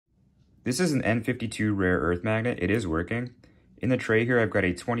This is an N52 rare earth magnet. It is working. In the tray here, I've got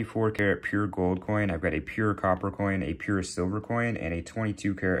a 24 karat pure gold coin. I've got a pure copper coin, a pure silver coin, and a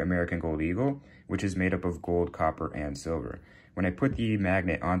 22 karat American gold eagle, which is made up of gold, copper, and silver. When I put the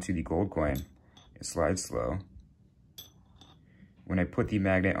magnet onto the gold coin, it slides slow. When I put the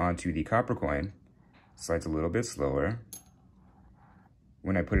magnet onto the copper coin, it slides a little bit slower.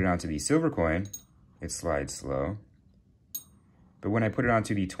 When I put it onto the silver coin, it slides slow. But when I put it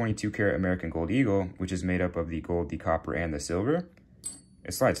onto the 22 karat American gold eagle, which is made up of the gold, the copper, and the silver,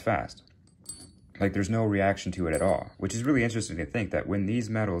 it slides fast. Like there's no reaction to it at all, which is really interesting to think that when these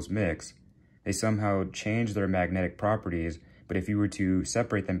metals mix, they somehow change their magnetic properties, but if you were to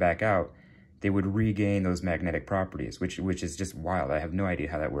separate them back out, they would regain those magnetic properties, which is just wild. I have no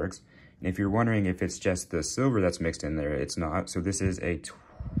idea how that works. And if you're wondering if it's just the silver that's mixed in there, it's not. So this is a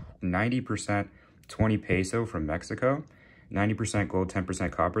 90% 20 peso from Mexico. 90% gold,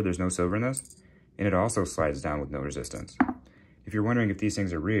 10% copper. There's no silver in this. And it also slides down with no resistance. If you're wondering if these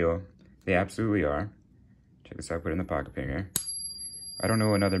things are real, they absolutely are. Check this out, put it in the pocket pin here. I don't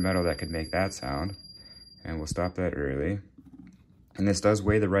know another metal that could make that sound. And we'll stop that early. And this does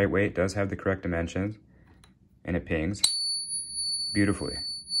weigh the right weight, does have the correct dimensions. And it pings beautifully.